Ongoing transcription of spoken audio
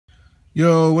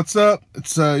Yo, what's up?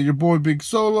 It's your boy Big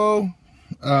Solo.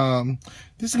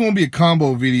 This is going to be a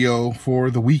combo video for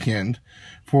the weekend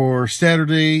for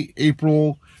Saturday,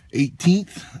 April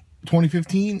 18th,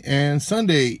 2015 and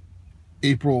Sunday,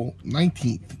 April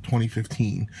 19th,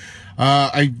 2015.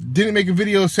 I didn't make a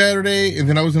video Saturday, and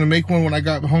then I was going to make one when I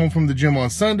got home from the gym on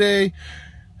Sunday,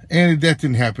 and that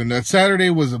didn't happen. That Saturday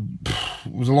was a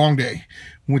long day.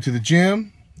 Went to the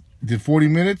gym, did 40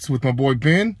 minutes with my boy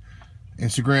Ben,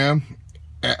 Instagram,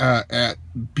 at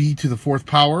B to the fourth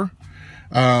power,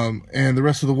 and the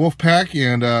rest of the wolf pack,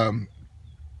 and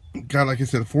got, like I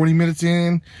said, 40 minutes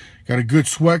in, got a good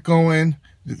sweat going.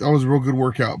 That was a real good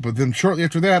workout. But then shortly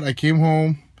after that, I came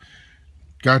home,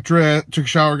 got dressed, took a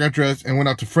shower, got dressed, and went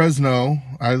out to Fresno.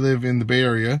 I live in the Bay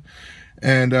Area,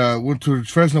 and went to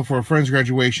Fresno for a friend's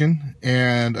graduation.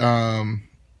 And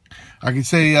I can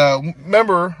say,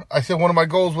 remember, I said one of my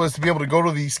goals was to be able to go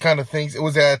to these kind of things. It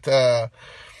was at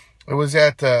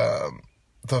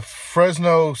the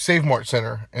Fresno Save Mart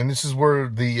Center, and this is where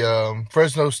the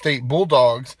Fresno State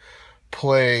Bulldogs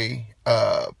play.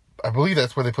 I believe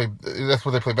that's where they play. That's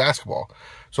where they play basketball.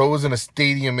 So it was in a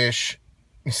stadium-ish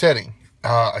setting.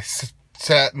 I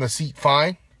sat in the seat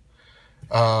fine,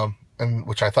 and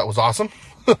which I thought was awesome.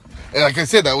 And like I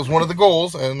said, that was one of the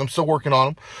goals, and I'm still working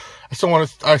on them. I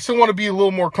still want to be a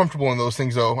little more comfortable in those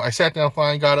things, though. I sat down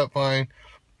fine, got up fine,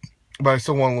 but I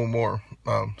still want a little more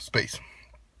space.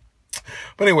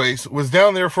 But anyways, was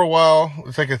down there for a while.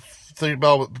 It's like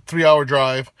about a 3-hour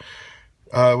drive.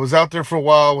 Was out there for a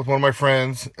while with one of my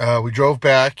friends. We drove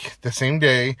back the same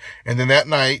day, and then that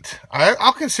night,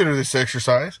 I'll consider this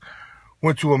exercise.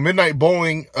 Went to a midnight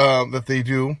bowling that they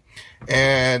do,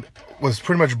 and was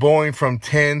pretty much bowling from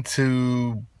 10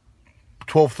 to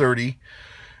 12:30.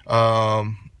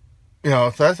 So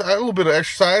that's a little bit of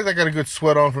exercise. I got a good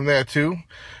sweat on from that too.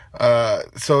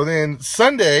 So then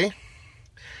Sunday,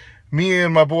 me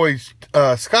and my boy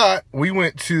Scott, we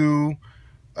went to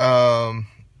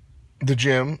the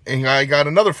gym, and I got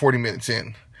another 40 minutes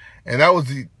in, and that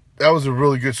was a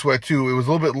really good sweat too. It was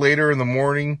a little bit later in the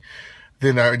morning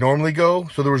than I normally go,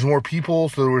 so there was more people,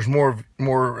 so there was more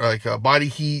like body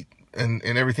heat and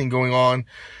everything going on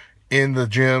in the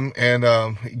gym, and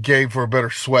gave for a better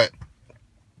sweat.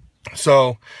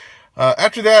 So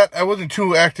after that, I wasn't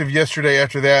too active yesterday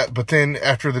after that, but then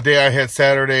after the day I had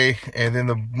Saturday and then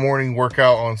the morning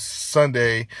workout on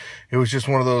Sunday, it was just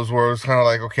one of those where it was kind of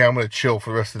like, okay, I'm going to chill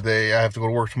for the rest of the day. I have to go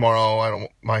to work tomorrow. I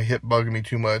don't, my hip bugging me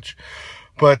too much.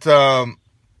 But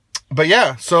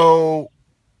yeah, so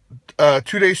 2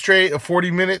 days straight of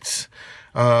 40 minutes.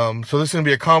 So this is going to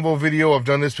be a combo video. I've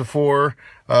done this before.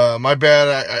 My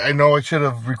bad. I know I should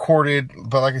have recorded,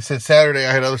 but like I said, Saturday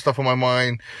I had other stuff on my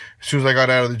mind. As soon as I got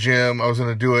out of the gym, I was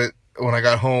going to do it when I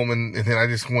got home, and then I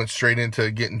just went straight into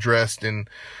getting dressed or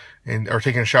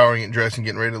taking a shower and getting dressed and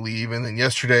getting ready to leave. And then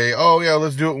yesterday, oh yeah,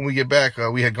 let's do it when we get back.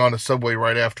 We had gone to Subway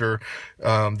right after,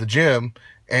 the gym,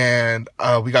 and,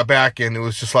 we got back, and it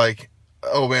was just like,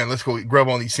 oh man, let's go grab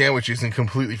on these sandwiches, and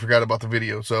completely forgot about the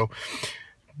video. So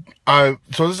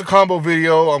this is a combo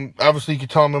video. Obviously you can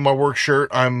tell I'm in my work shirt.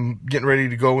 I'm getting ready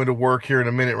to go into work here in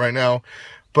a minute right now,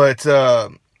 but,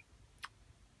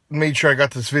 made sure I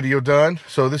got this video done.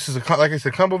 So this is like I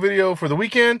said, combo video for the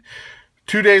weekend,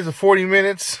 2 days of 40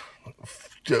 minutes,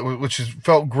 which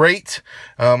felt great.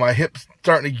 My hip's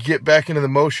starting to get back into the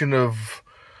motion of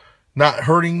not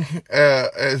hurting,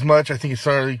 as much. I think it's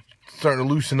starting to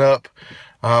loosen up.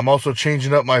 I'm also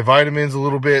changing up my vitamins a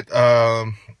little bit.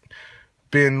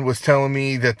 Ben was telling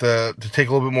me that to take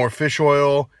a little bit more fish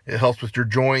oil, it helps with your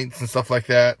joints and stuff like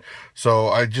that. So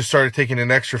I just started taking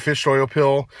an extra fish oil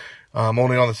pill,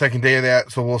 only on the second day of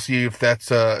that. So we'll see if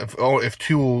that's, if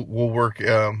 2 will work.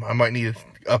 I might need to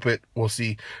up it. We'll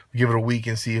see, give it a week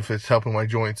and see if it's helping my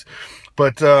joints.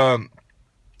 But,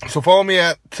 so follow me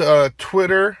at,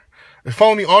 Twitter.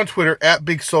 Follow me on Twitter at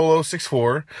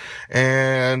BigSolo64,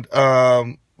 and,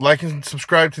 like and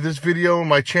subscribe to this video on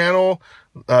my channel.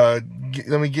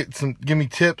 Give me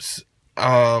tips.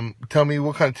 Tell me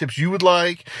what kind of tips you would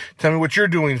like. Tell me what you're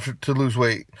doing to lose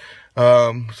weight.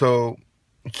 So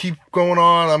keep going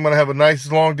on. I'm going to have a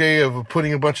nice long day of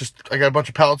putting I got a bunch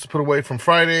of pallets to put away from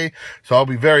Friday. So I'll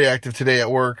be very active today at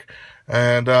work.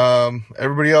 And,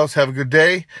 everybody else have a good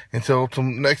day. Until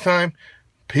next time.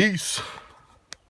 Peace.